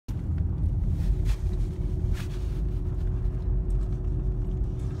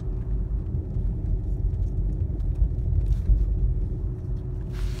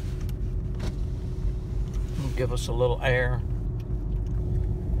give us a little air.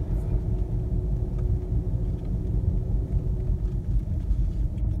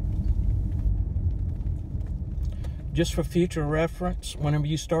 Just for future reference, whenever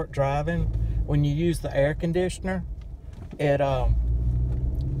you start driving, when you use the air conditioner, it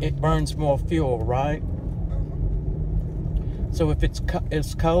burns more fuel, right? So if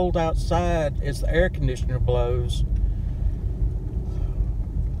it's cold outside as the air conditioner blows,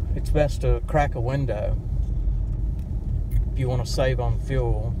 it's best to crack a window if you want to save on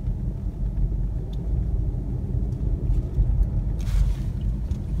fuel.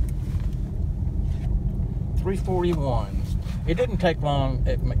 $3.41. It didn't take long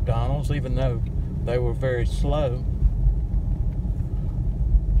at McDonald's, even though they were very slow.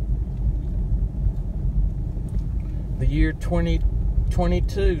 The year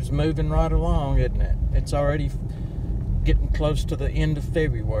 2022 is moving right along, isn't it? It's already getting close to the end of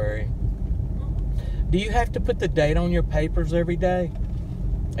February. Do you have to put the date on your papers every day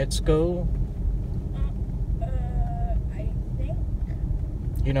at school? I think.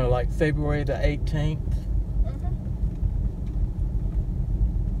 You know, like February the 18th?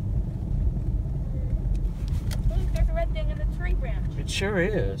 Look, there's a red thing in the tree branch. It sure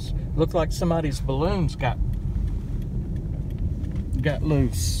is. Looked like somebody's balloons got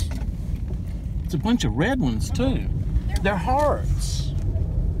loose. It's a bunch of red ones too. They're hearts.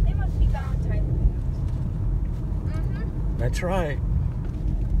 They must be Valentine's balloons. That's right.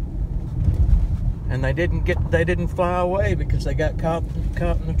 And they didn't fly away because they got caught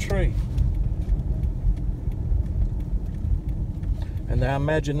in the tree. And I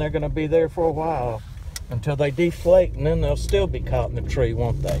imagine they're going to be there for a while until they deflate, and then they'll still be caught in the tree,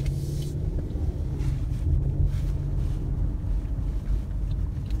 won't they?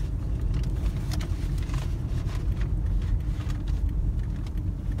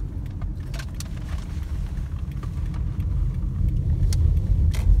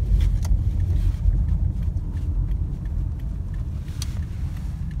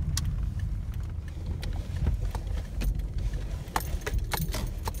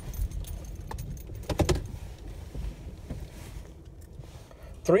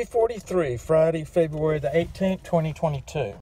 $3.43, Friday, February the 18th, 2022.